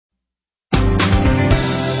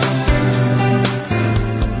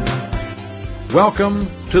Welcome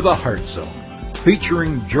to the Heart Zone,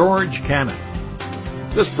 featuring George Cannon.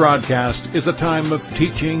 This broadcast is a time of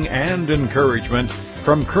teaching and encouragement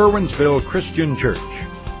from Curwensville Christian Church.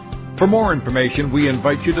 For more information, we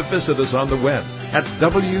invite you to visit us on the web at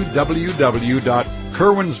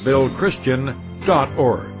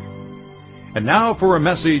www.curwensvillechristian.org. And now for a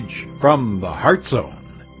message from the Heart Zone.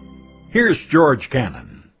 Here's George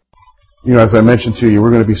Cannon. You know, as I mentioned to you,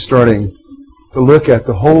 we're going to be starting to look at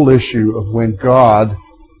the whole issue of when God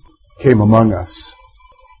came among us.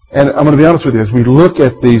 And I'm going to be honest with you, as we look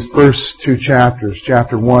at these first two chapters,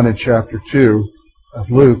 chapter 1 and chapter 2 of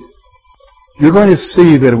Luke, you're going to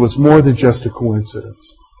see that it was more than just a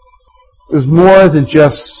coincidence. It was more than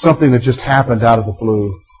just something that just happened out of the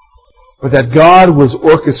blue, but that God was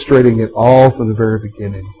orchestrating it all from the very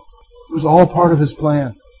beginning. It was all part of His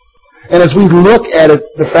plan. And as we look at it,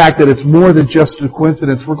 the fact that it's more than just a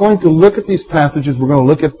coincidence, we're going to look at these passages, we're going to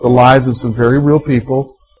look at the lives of some very real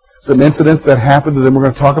people, some incidents that happened to them, we're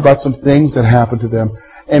going to talk about some things that happened to them.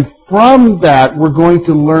 And from that, we're going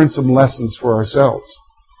to learn some lessons for ourselves.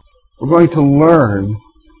 We're going to learn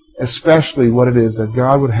especially what it is that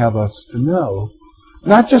God would have us to know,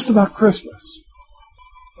 not just about Christmas,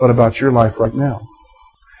 but about your life right now.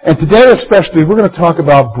 And today especially, we're going to talk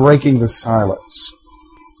about breaking the silence.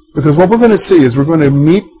 Because what we're going to see is we're going to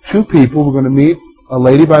meet two people. We're going to meet a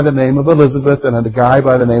lady by the name of Elizabeth and a guy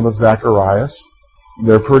by the name of Zacharias.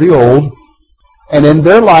 They're pretty old. And in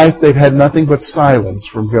their life, they've had nothing but silence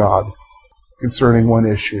from God concerning one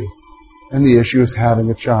issue. And the issue is having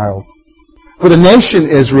a child. For the nation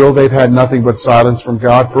Israel, they've had nothing but silence from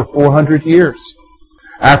God for 400 years.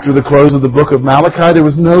 After the close of the book of Malachi, there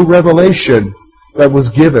was no revelation that was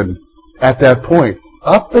given at that point.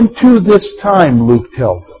 Up until this time, Luke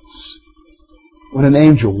tells us, when an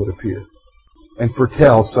angel would appear and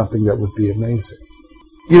foretell something that would be amazing.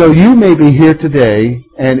 You know, you may be here today,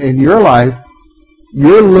 and in your life,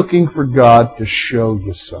 you're looking for God to show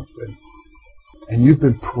you something. And you've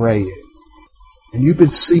been praying. And you've been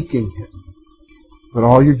seeking Him. But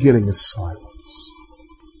all you're getting is silence.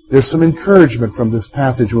 There's some encouragement from this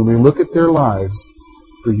passage when we look at their lives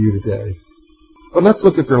for you today. But let's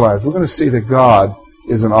look at their lives. We're going to see that God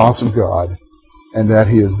is an awesome God, and that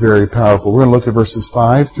He is very powerful. We're going to look at verses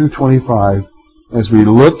 5 through 25 as we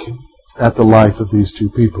look at the life of these two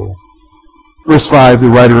people. Verse 5, the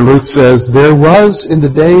writer Luke says, "There was in the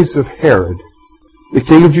days of Herod, the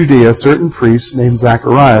king of Judea, a certain priest named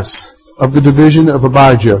Zacharias, of the division of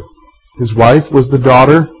Abijah. His wife was of the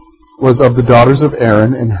daughters of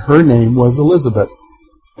Aaron, and her name was Elizabeth.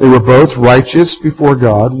 They were both righteous before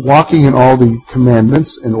God, walking in all the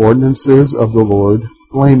commandments and ordinances of the Lord,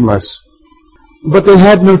 blameless. But they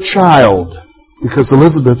had no child, because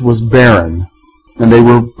Elizabeth was barren, and they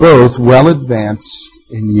were both well advanced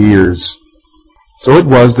in years. So it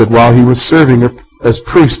was that while he was serving as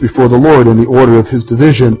priest before the Lord in the order of his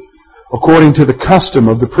division, according to the custom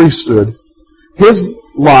of the priesthood, his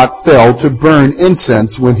lot fell to burn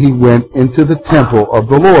incense when he went into the temple of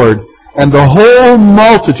the Lord. And the whole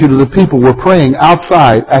multitude of the people were praying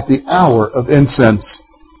outside at the hour of incense.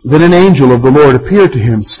 Then an angel of the Lord appeared to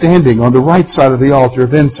him, standing on the right side of the altar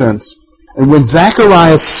of incense. And when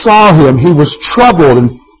Zacharias saw him, he was troubled,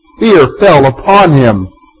 and fear fell upon him.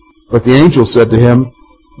 But the angel said to him,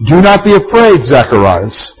 "Do not be afraid,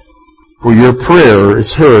 Zacharias, for your prayer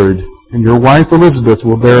is heard, and your wife Elizabeth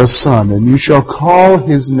will bear a son, and you shall call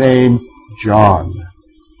his name John.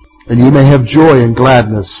 And you may have joy and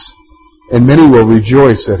gladness, and many will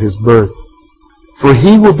rejoice at his birth. For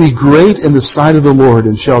he will be great in the sight of the Lord,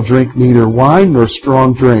 and shall drink neither wine nor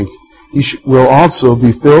strong drink. He will also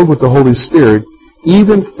be filled with the Holy Spirit,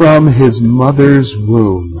 even from his mother's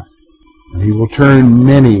womb. And he will turn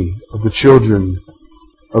many of the children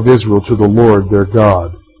of Israel to the Lord their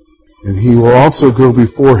God. And he will also go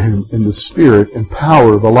before him in the spirit and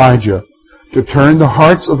power of Elijah, to turn the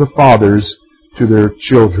hearts of the fathers to their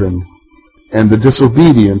children, and the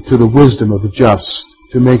disobedient to the wisdom of the just,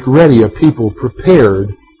 to make ready a people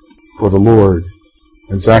prepared for the Lord."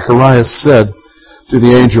 And Zacharias said to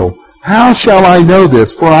the angel, "How shall I know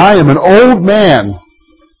this? For I am an old man,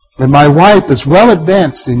 and my wife is well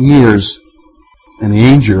advanced in years." And the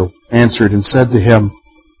angel answered and said to him,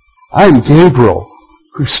 "I am Gabriel,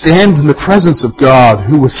 who stands in the presence of God,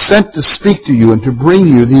 who was sent to speak to you and to bring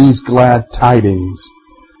you these glad tidings.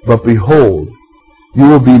 But behold, you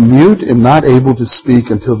will be mute and not able to speak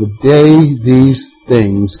until the day these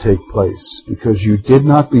things take place, because you did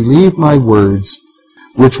not believe my words,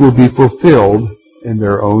 which will be fulfilled in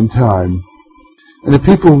their own time." And the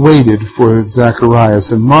people waited for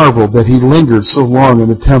Zacharias and marveled that he lingered so long in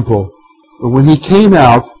the temple. But when he came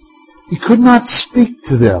out, He could not speak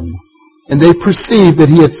to them, and they perceived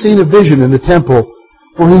that he had seen a vision in the temple,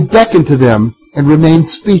 for he beckoned to them and remained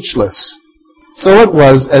speechless. So it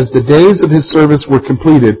was, as the days of his service were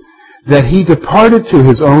completed, that he departed to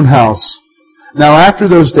his own house. Now after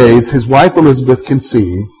those days his wife Elizabeth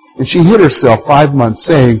conceived, and she hid herself 5 months,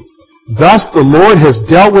 saying, Thus the Lord has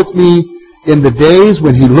dealt with me in the days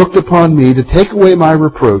when he looked upon me to take away my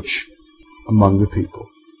reproach among the people.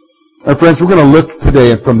 Now, friends, we're going to look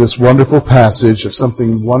today from this wonderful passage of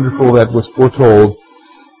something wonderful that was foretold,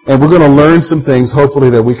 and we're going to learn some things, hopefully,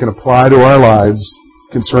 that we can apply to our lives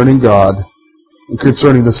concerning God and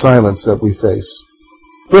concerning the silence that we face.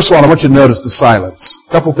 First of all, I want you to notice the silence.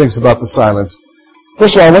 A couple things about the silence.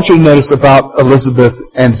 First of all, I want you to notice about Elizabeth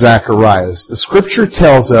and Zacharias. The Scripture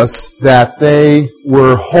tells us that they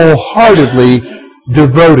were wholeheartedly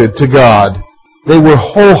devoted to God. They were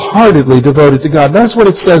wholeheartedly devoted to God. Notice what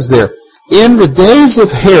it says there. In the days of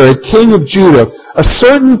Herod, king of Judah, a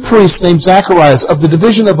certain priest named Zacharias of the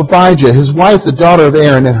division of Abijah, his wife the daughter of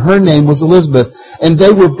Aaron, and her name was Elizabeth, and they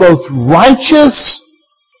were both righteous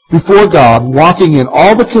before God, walking in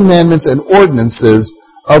all the commandments and ordinances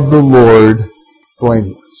of the Lord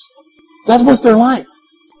blameless. That was their life.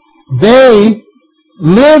 They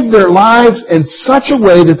lived their lives in such a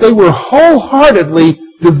way that they were wholeheartedly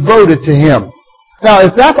devoted to Him. Now,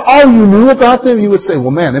 if that's all you knew about them, you would say,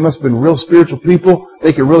 well, man, they must have been real spiritual people.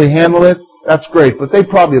 They could really handle it. That's great. But they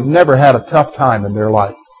probably have never had a tough time in their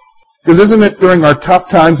life. Because isn't it during our tough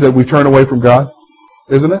times that we turn away from God?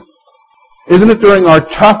 Isn't it? Isn't it during our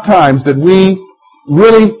tough times that we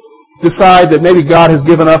really decide that maybe God has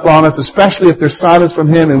given up on us, especially if there's silence from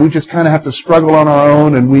Him and we just kind of have to struggle on our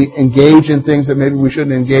own and we engage in things that maybe we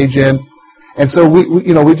shouldn't engage in. And so we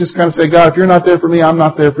just kind of say, God, if you're not there for me, I'm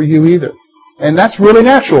not there for you either. And that's really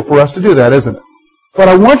natural for us to do that, isn't it? But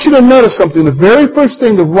I want you to notice something. The very first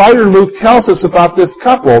thing the writer Luke tells us about this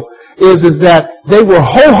couple is that they were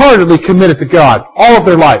wholeheartedly committed to God all of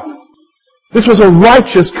their life. This was a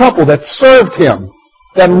righteous couple that served Him,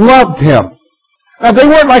 that loved Him. Now, they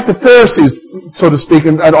weren't like the Pharisees, so to speak,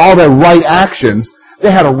 and all their right actions.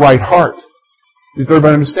 They had a right heart. Does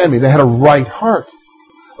everybody understand me? They had a right heart.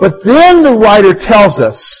 But then the writer tells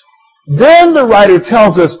us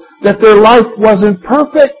that their life wasn't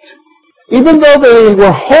perfect. Even though they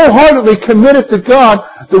were wholeheartedly committed to God,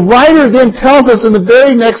 the writer then tells us in the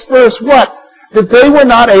very next verse what? That they were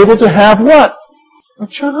not able to have what? A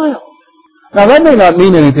child. Now that may not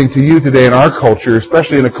mean anything to you today in our culture,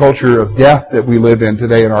 especially in a culture of death that we live in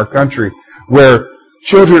today in our country, where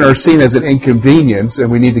children are seen as an inconvenience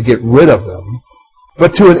and we need to get rid of them.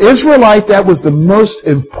 But to an Israelite, that was the most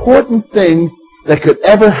important thing that could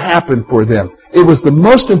ever happen for them. It was the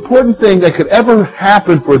most important thing that could ever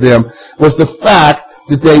happen for them was the fact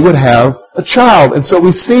that they would have a child. And so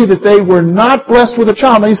we see that they were not blessed with a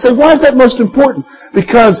child. Now you say, why is that most important?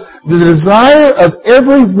 Because the desire of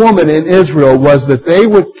every woman in Israel was that they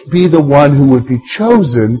would be the one who would be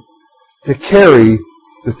chosen to carry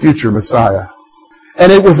the future Messiah. And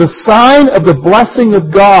it was a sign of the blessing of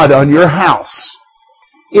God on your house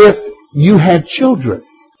if you had children.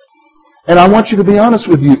 And I want you to be honest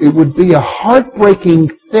with you, it would be a heartbreaking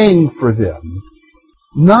thing for them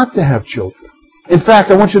not to have children. In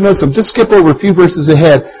fact, I want you to notice something. Just skip over a few verses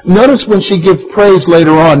ahead. Notice when she gives praise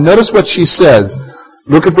later on. Notice what she says.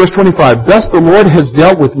 Look at verse 25. Thus the Lord has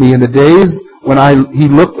dealt with me in the days when He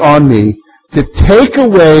looked on me to take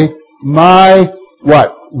away my,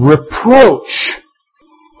 what? Reproach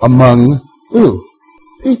among who?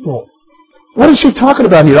 People. What is she talking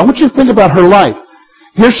about here? I want you to think about her life.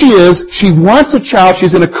 Here she is. She wants a child.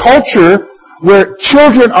 She's in a culture where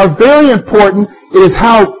children are very important. It is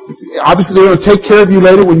how, obviously they're going to take care of you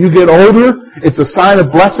later when you get older. It's a sign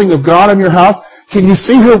of blessing of God in your house. Can you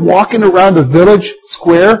see her walking around the village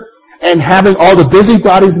square and having all the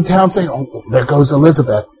busybodies in town saying, oh, there goes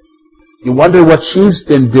Elizabeth. You wonder what she's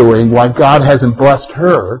been doing, why God hasn't blessed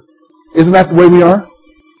her. Isn't that the way we are?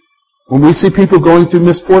 When we see people going through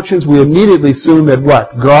misfortunes, we immediately assume that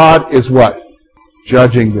what? God is what?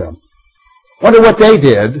 Judging them. Wonder what they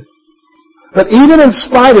did. But even in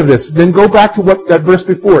spite of this, then go back to what that verse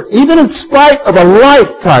before. Even in spite of a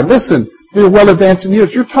lifetime, listen, you're well advanced in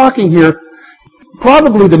years. You're talking here,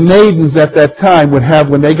 probably the maidens at that time would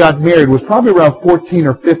have, when they got married, was probably around 14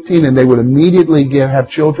 or 15, and they would immediately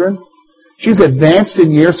have children. She's advanced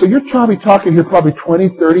in years, so you're probably talking here probably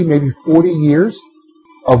 20, 30, maybe 40 years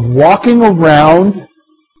of walking around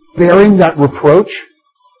bearing that reproach.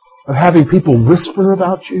 Of having people whisper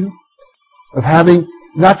about you. Of having,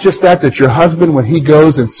 not just that your husband, when he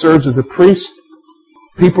goes and serves as a priest,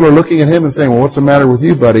 people are looking at him and saying, well, what's the matter with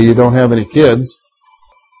you, buddy? You don't have any kids.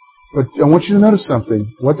 But I want you to notice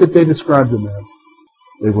something. What did they describe them as?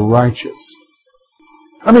 They were righteous.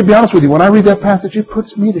 I'm going to be honest with you. When I read that passage, it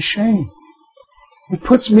puts me to shame. It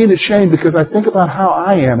puts me to shame because I think about how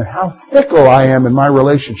I am and how fickle I am in my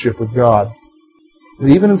relationship with God. And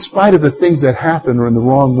even in spite of the things that happen or in the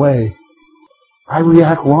wrong way, I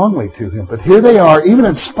react wrongly to Him. But here they are, even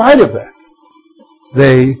in spite of that,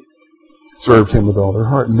 they served Him with all their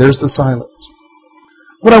heart. And there's the silence.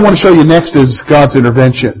 What I want to show you next is God's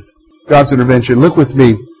intervention. God's intervention. Look with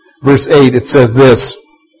me. Verse 8, it says this.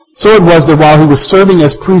 So it was that while he was serving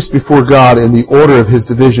as priest before God in the order of his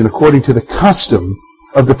division, according to the custom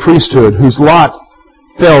of the priesthood, whose lot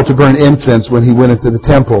fell to burn incense when he went into the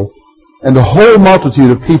temple, and the whole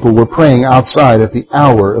multitude of people were praying outside at the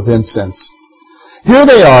hour of incense. Here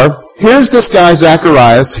they are. Here's this guy,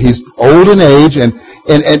 Zacharias. He's old in age, and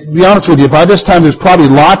to be honest with you, by this time there's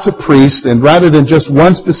probably lots of priests, and rather than just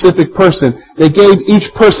one specific person, they gave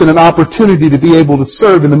each person an opportunity to be able to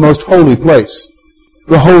serve in the most holy place,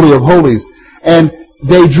 the Holy of Holies. And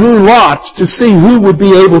they drew lots to see who would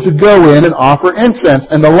be able to go in and offer incense.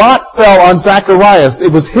 And the lot fell on Zacharias.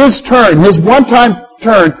 It was his turn, his one-time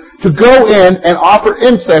turn, to go in and offer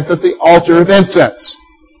incense at the altar of incense.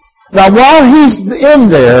 Now, while he's in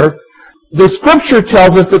there, the Scripture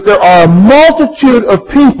tells us that there are a multitude of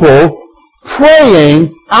people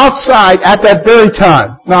praying outside at that very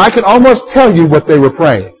time. Now, I can almost tell you what they were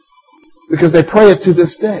praying, because they pray it to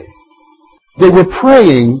this day. They were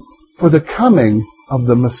praying for the coming of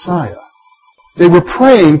the Messiah. They were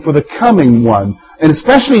praying for the coming one. And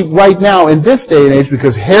especially right now in this day and age,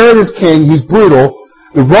 because Herod is king, he's brutal,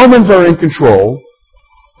 the Romans are in control,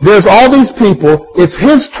 there's all these people, it's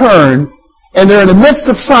his turn, and they're in the midst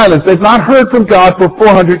of silence. They've not heard from God for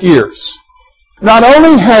 400 years. Not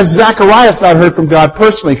only has Zacharias not heard from God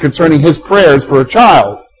personally concerning his prayers for a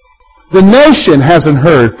child, the nation hasn't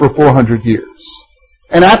heard for 400 years.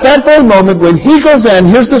 And at that very moment, when he goes in,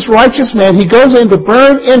 here's this righteous man, he goes in to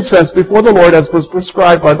burn incense before the Lord as was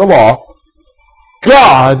prescribed by the law,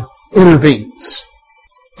 God intervenes.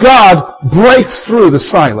 God breaks through the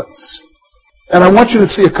silence. And I want you to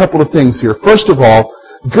see a couple of things here. First of all,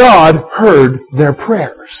 God heard their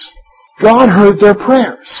prayers. God heard their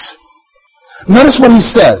prayers. Notice what he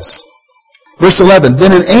says. Verse 11,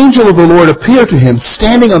 Then an angel of the Lord appeared to him,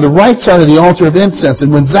 standing on the right side of the altar of incense.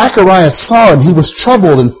 And when Zacharias saw him, he was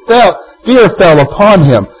troubled, and fear fell upon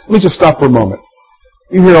him. Let me just stop for a moment.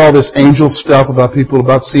 You hear all this angel stuff about people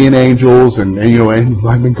about seeing angels, and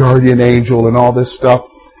I'm a guardian angel, and all this stuff.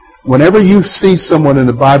 Whenever you see someone in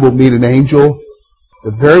the Bible meet an angel,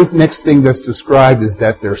 the very next thing that's described is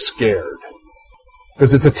that they're scared.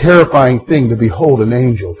 Because it's a terrifying thing to behold an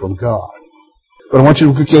angel from God. But I want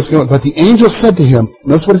you to keep going. But the angel said to him,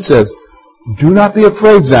 notice what it says, Do not be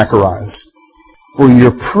afraid, Zacharias, for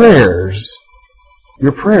your prayers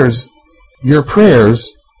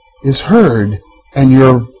is heard, and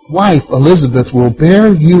your wife Elizabeth will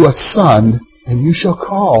bear you a son, and you shall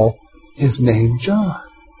call his name John.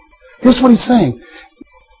 Here's what he's saying.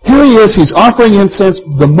 Here he is, he's offering incense,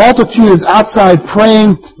 the multitude is outside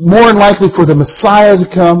praying, more than likely for the Messiah to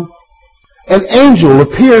come. An angel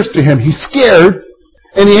appears to him. He's scared.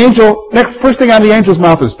 And the angel, first thing out of the angel's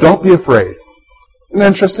mouth is, Don't be afraid. Isn't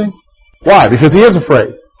that interesting? Why? Because he is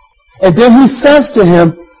afraid. And then he says to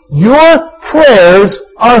him, Your prayers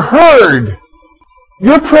are heard.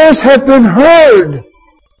 Your prayers have been heard.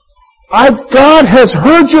 God has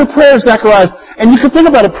heard your prayers, Zacharias. And you can think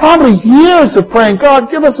about it, probably years of praying, God,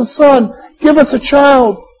 give us a son, give us a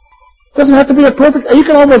child. It doesn't have to be a perfect. You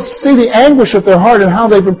can almost see the anguish of their heart and how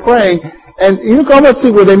they've been praying. And you can almost see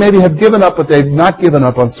where they maybe have given up, but they've not given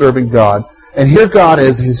up on serving God. And here God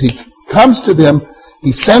is, as he comes to them,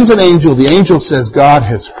 he sends an angel. The angel says, God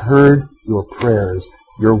has heard your prayers.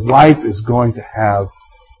 Your wife is going to have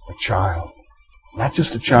a child. Not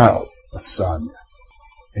just a child, a son.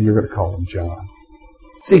 And you're going to call him John.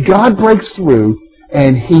 See, God breaks through,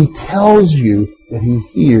 and he tells you that he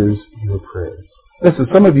hears your prayers. Listen,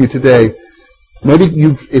 some of you today, maybe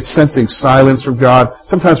it's sensing silence from God.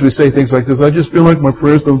 Sometimes we say things like this, I just feel like my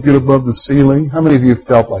prayers don't get above the ceiling. How many of you have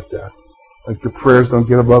felt like that? Like your prayers don't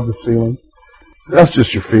get above the ceiling? That's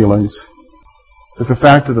just your feelings. Because the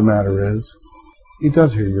fact of the matter is, he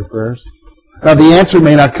does hear your prayers. Now, the answer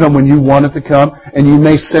may not come when you want it to come, and you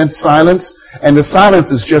may sense silence, and the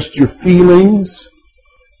silence is just your feelings.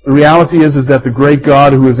 The reality is that the great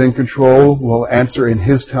God who is in control will answer in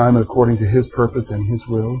his time and according to his purpose and his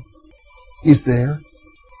will. He's there.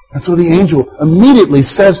 And so the angel immediately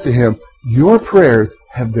says to him, Your prayers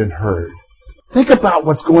have been heard. Think about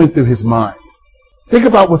what's going through his mind. Think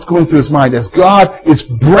about what's going through his mind as God is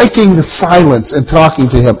breaking the silence and talking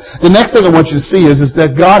to him. The next thing I want you to see is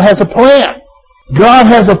that God has a plan. God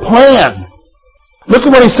has a plan. Look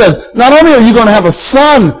at what he says. Not only are you going to have a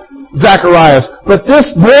son, Zacharias, but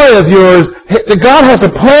this boy of yours, God has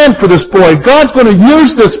a plan for this boy. God's going to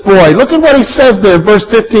use this boy. Look at what he says there, verse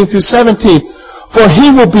 15 through 17. For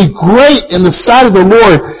he will be great in the sight of the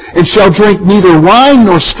Lord, and shall drink neither wine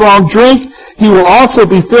nor strong drink. He will also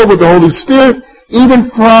be filled with the Holy Spirit.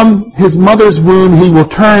 Even from his mother's womb he will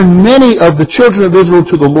turn many of the children of Israel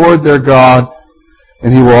to the Lord their God,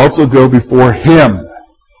 and he will also go before him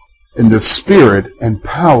in the spirit and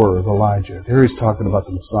power of Elijah. There he's talking about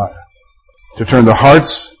the Messiah. To turn the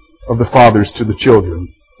hearts of the fathers to the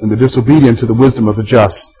children, and the disobedient to the wisdom of the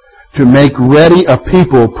just, to make ready a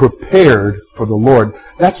people prepared for the Lord.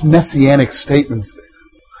 That's messianic statements there.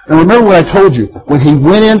 And remember what I told you. When he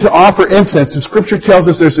went in to offer incense, the Scripture tells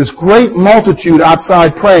us there's this great multitude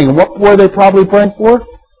outside praying. And what were they probably praying for?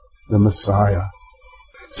 The Messiah.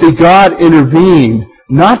 See, God intervened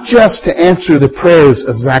not just to answer the prayers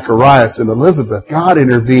of Zacharias and Elizabeth. God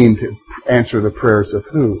intervened to answer the prayers of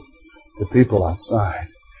who? The people outside.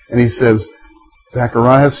 And he says,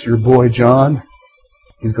 Zacharias, your boy John,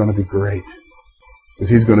 he's going to be great. Because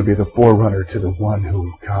he's going to be the forerunner to the one who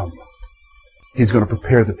will come. He's going to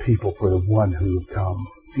prepare the people for the one who will come.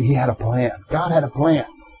 See, he had a plan. God had a plan.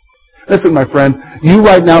 Listen, my friends, you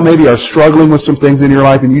right now maybe are struggling with some things in your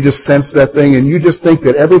life and you just sense that thing and you just think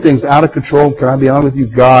that everything's out of control. Can I be honest with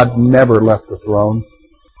you? God never left the throne.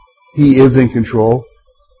 He is in control.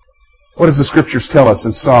 What does the Scriptures tell us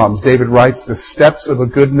in Psalms? David writes, the steps of a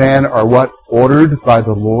good man are what? Ordered by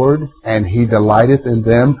the Lord, and he delighteth in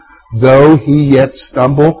them. Though he yet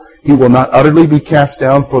stumble, he will not utterly be cast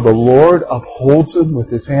down, for the Lord upholds him with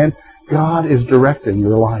his hand. God is directing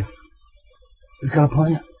your life. He's got a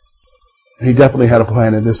plan. And he definitely had a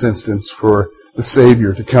plan in this instance for the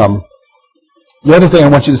Savior to come. The other thing I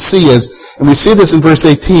want you to see is, and we see this in verse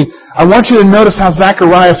 18, I want you to notice how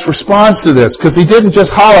Zacharias responds to this, because he didn't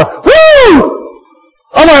just holler, woo!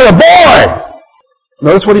 I'm like a boy!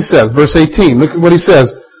 Notice what he says, verse 18. Look at what he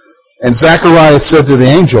says. And Zacharias said to the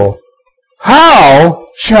angel, how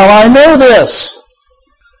shall I know this?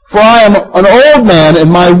 For I am an old man, and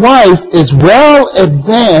my wife is well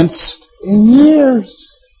advanced in years.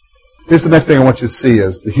 Here's the next thing I want you to see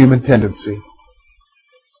is the human tendency.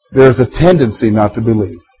 There is a tendency not to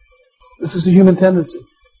believe. This is a human tendency.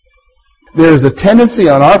 There is a tendency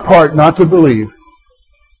on our part not to believe.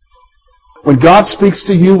 When God speaks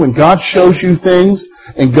to you, when God shows you things,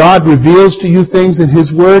 and God reveals to you things in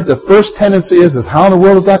His Word, the first tendency is how in the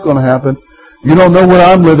world is that going to happen? You don't know what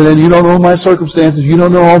I'm living in. You don't know my circumstances. You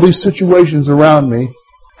don't know all these situations around me.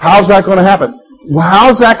 How's that going to happen? Well,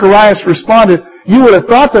 how Zacharias responded, you would have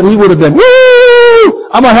thought that he would have been, woo!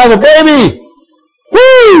 I'm going to have a baby!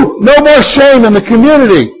 Woo! No more shame in the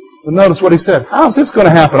community. But notice what he said. How's this going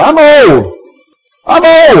to happen? I'm old. I'm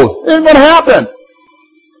old. It ain't going to happen.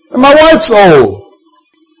 And my wife's old.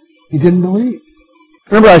 He didn't believe.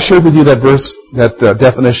 Remember I shared with you that verse, that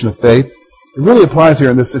definition of faith? It really applies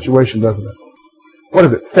here in this situation, doesn't it? What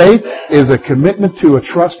is it? Faith is a commitment to, a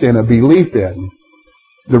trust in, a belief in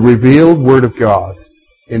the revealed Word of God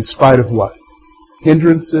in spite of what?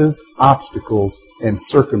 Hindrances, obstacles, and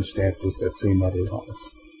circumstances that seem otherwise.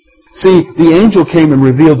 See, the angel came and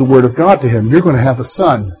revealed the Word of God to him. You're going to have a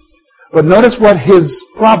son. But notice what his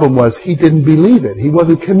problem was. He didn't believe it. He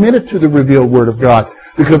wasn't committed to the revealed Word of God.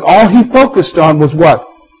 Because all he focused on was what?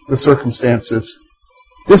 The circumstances.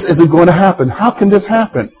 This isn't going to happen. How can this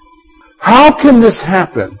happen? How can this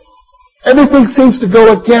happen? Everything seems to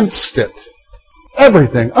go against it.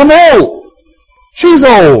 Everything. I'm old. She's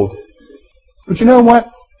old. But you know what?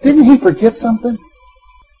 Didn't he forget something?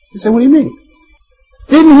 You say, what do you mean?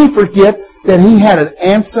 Didn't he forget that he had an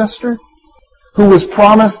ancestor who was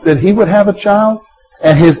promised that he would have a child?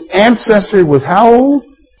 And his ancestor was how old?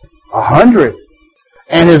 100.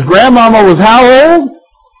 And his grandmama was how old?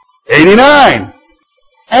 89.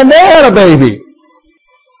 And they had a baby.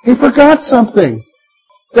 He forgot something.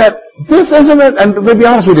 That this isn't it. And to be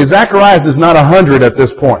honest with you, Zacharias is not 100 at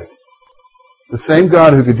this point. The same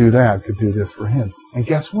God who could do that could do this for him. And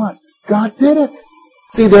guess what? God did it.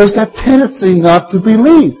 See, there's that tendency not to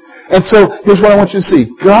believe. And so, here's what I want you to see.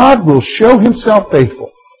 God will show Himself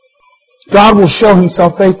faithful. God will show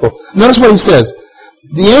Himself faithful. Notice what He says.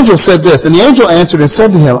 The angel said this, and the angel answered and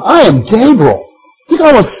said to him, I am Gabriel. You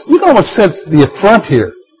can almost sense the affront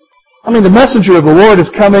here. I mean, the messenger of the Lord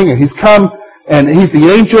is coming, and he's come, and he's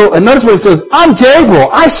the angel. And notice what he says, I'm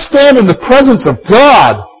Gabriel. I stand in the presence of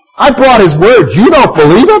God. I brought His word. You don't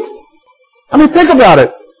believe it? I mean, think about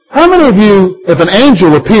it. How many of you, if an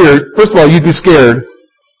angel appeared, first of all, you'd be scared,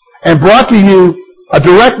 and brought to you a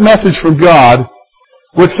direct message from God,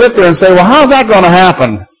 would sit there and say, well, how's that going to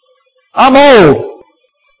happen? I'm old.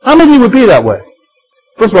 How many of you would be that way?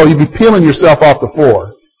 First of all, you'd be peeling yourself off the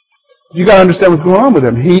floor. You got to understand what's going on with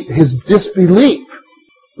him. His disbelief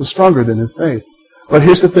was stronger than his faith. But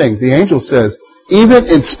here's the thing. The angel says, even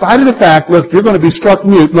in spite of the fact, look, you're going to be struck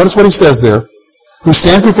mute. Notice what he says there. Who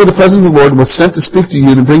stands before the presence of the Lord and was sent to speak to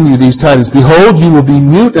you and bring you these tidings. Behold, you will be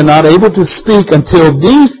mute and not able to speak until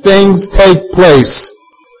these things take place.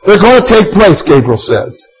 They're going to take place, Gabriel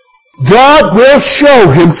says. God will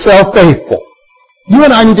show himself faithful. You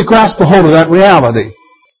and I need to grasp a hold of that reality.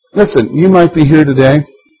 Listen, you might be here today,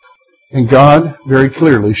 and God very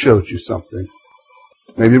clearly showed you something.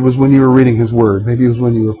 Maybe it was when you were reading His Word. Maybe it was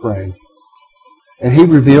when you were praying. And He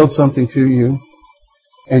revealed something to you,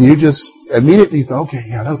 and you just immediately thought, okay,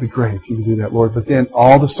 yeah, that would be great if you could do that, Lord. But then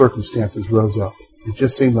all the circumstances rose up. It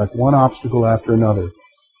just seemed like one obstacle after another.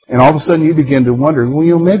 And all of a sudden you begin to wonder,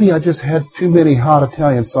 well, maybe I just had too many hot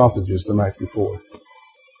Italian sausages the night before.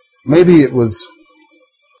 Maybe it was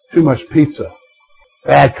too much pizza,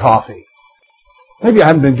 bad coffee. Maybe I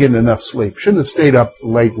haven't been getting enough sleep. Shouldn't have stayed up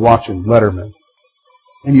late watching Letterman.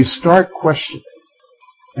 And you start questioning.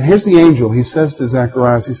 And here's the angel. He says to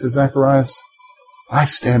Zacharias, he says, Zacharias, I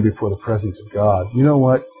stand before the presence of God. You know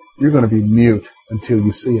what? You're going to be mute until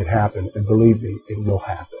you see it happen. And believe me, it will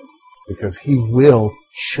happen. Because He will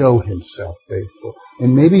show Himself faithful.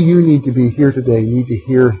 And maybe you need to be here today, need to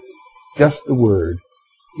hear just the word.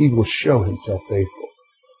 He will show Himself faithful.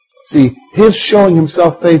 See, His showing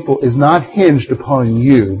Himself faithful is not hinged upon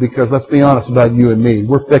you, because let's be honest about you and me.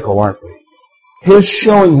 We're fickle, aren't we? His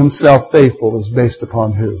showing Himself faithful is based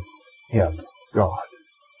upon who? Him, God.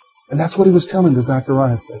 And that's what He was telling to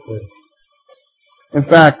Zacharias that day. In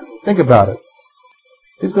fact, think about it.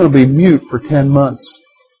 He's going to be mute for 10 months.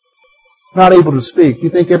 Not able to speak. You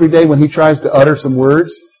think every day when he tries to utter some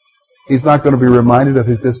words, he's not going to be reminded of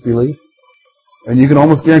his disbelief? And you can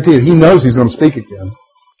almost guarantee it. He knows he's going to speak again.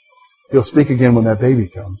 He'll speak again when that baby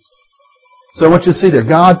comes. So I want you to see there.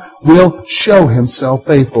 God will show Himself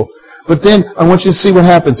faithful. But then I want you to see what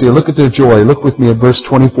happens here. Look at their joy. Look with me at verse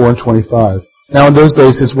 24 and 25. Now in those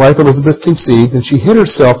days his wife Elizabeth conceived, and she hid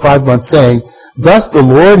herself 5 months, saying, Thus the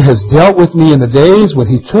Lord has dealt with me in the days when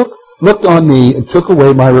He looked on me and took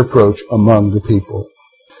away my reproach among the people.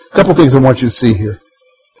 A couple things I want you to see here.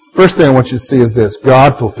 First thing I want you to see is this.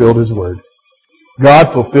 God fulfilled His word.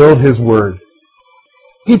 God fulfilled His word.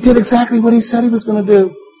 He did exactly what He said He was going to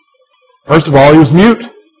do. First of all, He was mute.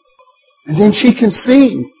 And then she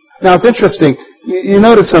conceived. Now it's interesting. You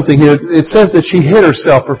notice something here. It says that she hid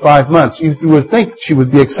herself for 5 months. You would think she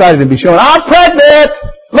would be excited and be showing, I'm pregnant!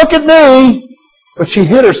 Look at me! But she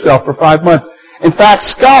hid herself for 5 months. In fact,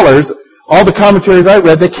 scholars, all the commentaries I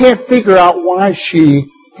read, they can't figure out why she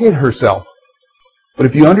hid herself. But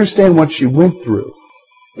if you understand what she went through,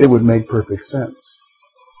 it would make perfect sense.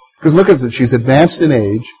 Because look at it, she's advanced in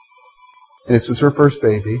age, and this is her first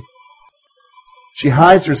baby. She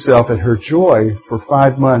hides herself in her joy for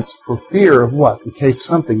 5 months for fear of what? In case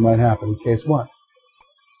something might happen. In case what?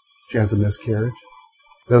 She has a miscarriage.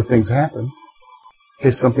 Those things happen. In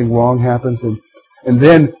case something wrong happens. And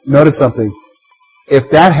then, notice something.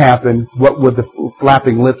 If that happened, what would the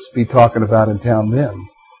flapping lips be talking about in town then?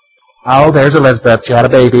 Oh, there's Elizabeth. She had a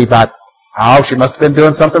baby, but, she must have been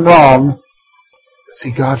doing something wrong.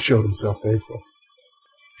 See, God showed Himself faithful.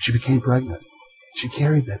 She became pregnant. She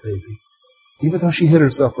carried that baby. Even though she hid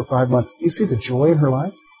herself for 5 months. Do you see the joy in her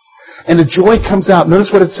life? And the joy comes out.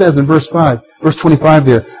 Notice what it says in verse 25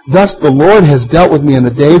 there. Thus the Lord has dealt with me in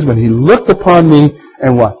the days when He looked upon me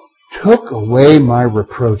and what? Took away my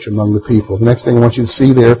reproach among the people. The next thing I want you to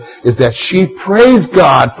see there is that she praised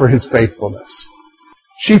God for His faithfulness.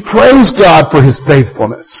 She praised God for His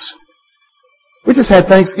faithfulness. We just had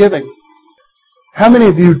Thanksgiving. How many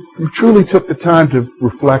of you truly took the time to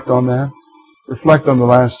reflect on that? Reflect on the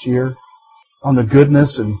last year? On the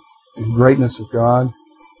goodness and greatness of God?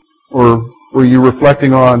 Or were you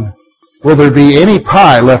reflecting on, will there be any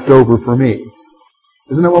pie left over for me?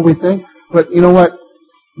 Isn't that what we think? But you know what?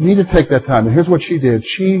 You need to take that time. And here's what she did.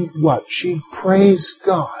 She praised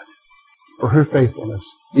God for her faithfulness,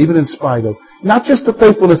 even in spite of, not just the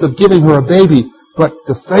faithfulness of giving her a baby, but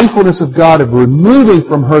the faithfulness of God of removing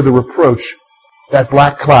from her the reproach, that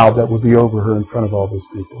black cloud that would be over her in front of all those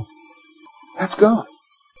people. That's God.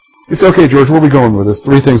 It's okay, George, where are we going with this?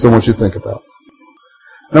 3 things I want you to think about.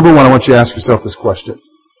 Number 1, I want you to ask yourself this question.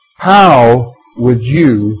 How would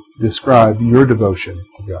you describe your devotion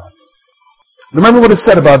to God? Remember what it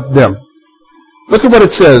said about them. Look at what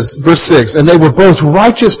it says, verse 6. And they were both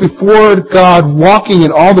righteous before God, walking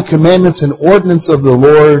in all the commandments and ordinance of the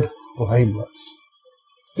Lord, blameless.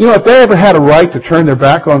 You know, if they ever had a right to turn their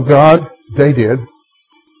back on God, they did.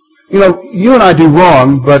 You know, you and I do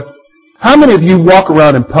wrong, but how many of you walk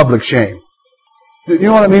around in public shame?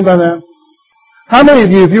 You know what I mean by that? How many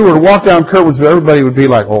of you, if you were to walk down Curwensville, everybody would be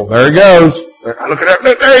like, oh, there he goes. Look at that.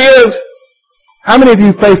 Look, there he is. How many of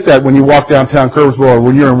you face that when you walk downtown Curwensville or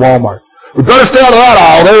when you're in Walmart? We better stay out of that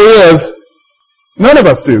aisle. There he is. None of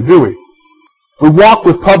us do we? We walk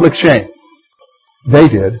with public shame. They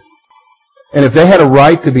did. And if they had a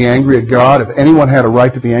right to be angry at God, if anyone had a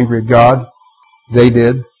right to be angry at God, they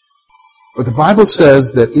did. But the Bible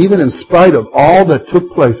says that even in spite of all that took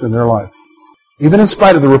place in their life, even in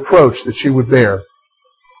spite of the reproach that she would bear,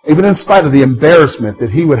 even in spite of the embarrassment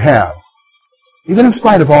that he would have, even in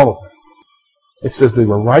spite of all of that, it says they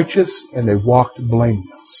were righteous and they walked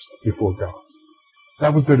blameless before God.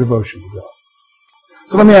 That was their devotion to God.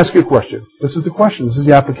 So let me ask you a question. This is the question. This is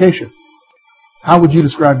the application. How would you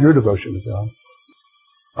describe your devotion to God?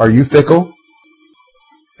 Are you fickle?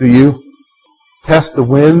 Do you test the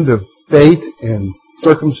wind of fate and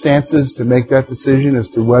circumstances to make that decision as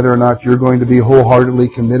to whether or not you're going to be wholeheartedly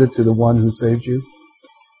committed to the one who saved you?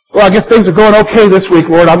 Well, I guess things are going okay this week,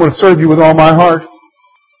 Lord. I'm going to serve you with all my heart.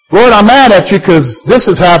 Lord, I'm mad at you because this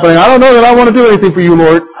is happening. I don't know that I want to do anything for you,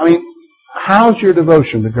 Lord. I mean, how's your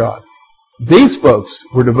devotion to God? These folks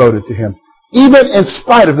were devoted to Him, even in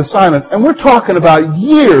spite of the silence. And we're talking about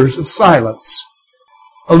years of silence.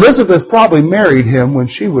 Elizabeth probably married him when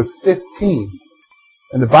she was 15.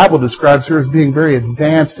 And the Bible describes her as being very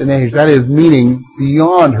advanced in age. That is, meaning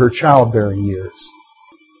beyond her childbearing years.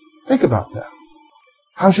 Think about that.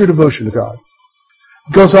 How's your devotion to God?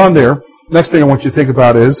 It goes on there. Next thing I want you to think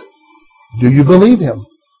about is, do you believe Him?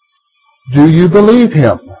 Do you believe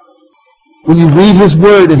Him? When you read His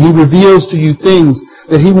Word and He reveals to you things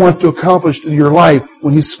that He wants to accomplish in your life,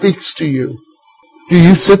 when He speaks to you, do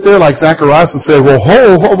you sit there like Zacharias and say, well,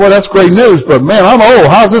 boy, that's great news, but man, I'm old.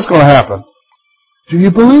 How's this going to happen? Do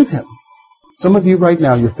you believe Him? Some of you right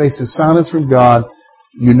now, you're facing silence from God.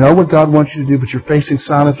 You know what God wants you to do, but you're facing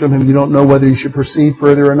silence from Him. You don't know whether you should proceed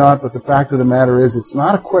further or not, but the fact of the matter is, it's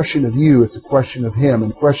not a question of you, it's a question of Him.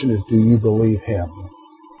 And the question is, do you believe Him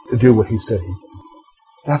to do what He said He's doing?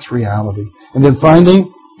 That's reality. And then finally,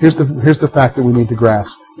 here's the fact that we need to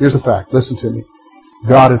grasp. Here's the fact. Listen to me.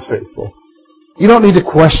 God is faithful. You don't need to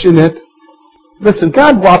question it. Listen,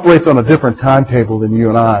 God operates on a different timetable than you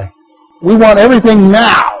and I. We want everything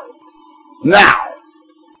now. Now.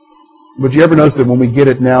 But you ever notice that when we get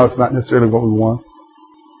it now, it's not necessarily what we want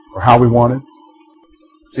or how we want it?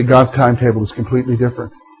 See, God's timetable is completely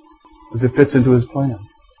different because it fits into His plan.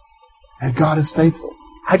 And God is faithful.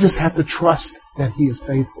 I just have to trust that He is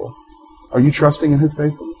faithful. Are you trusting in His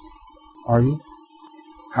faithfulness? Are you?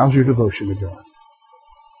 How's your devotion to God?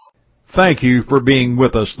 Thank you for being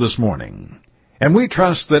with us this morning. And we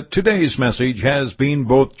trust that today's message has been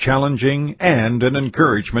both challenging and an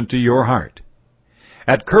encouragement to your heart.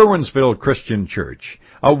 At Curwensville Christian Church,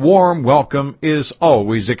 a warm welcome is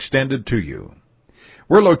always extended to you.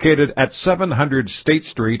 We're located at 700 State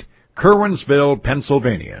Street, Curwensville,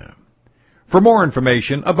 Pennsylvania. For more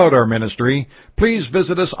information about our ministry, please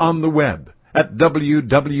visit us on the web at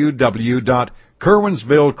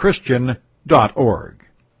www.curwensvillechristian.org.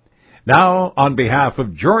 Now, on behalf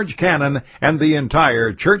of George Cannon and the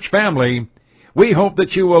entire church family, we hope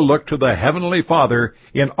that you will look to the Heavenly Father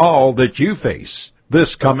in all that you face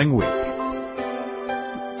this coming week.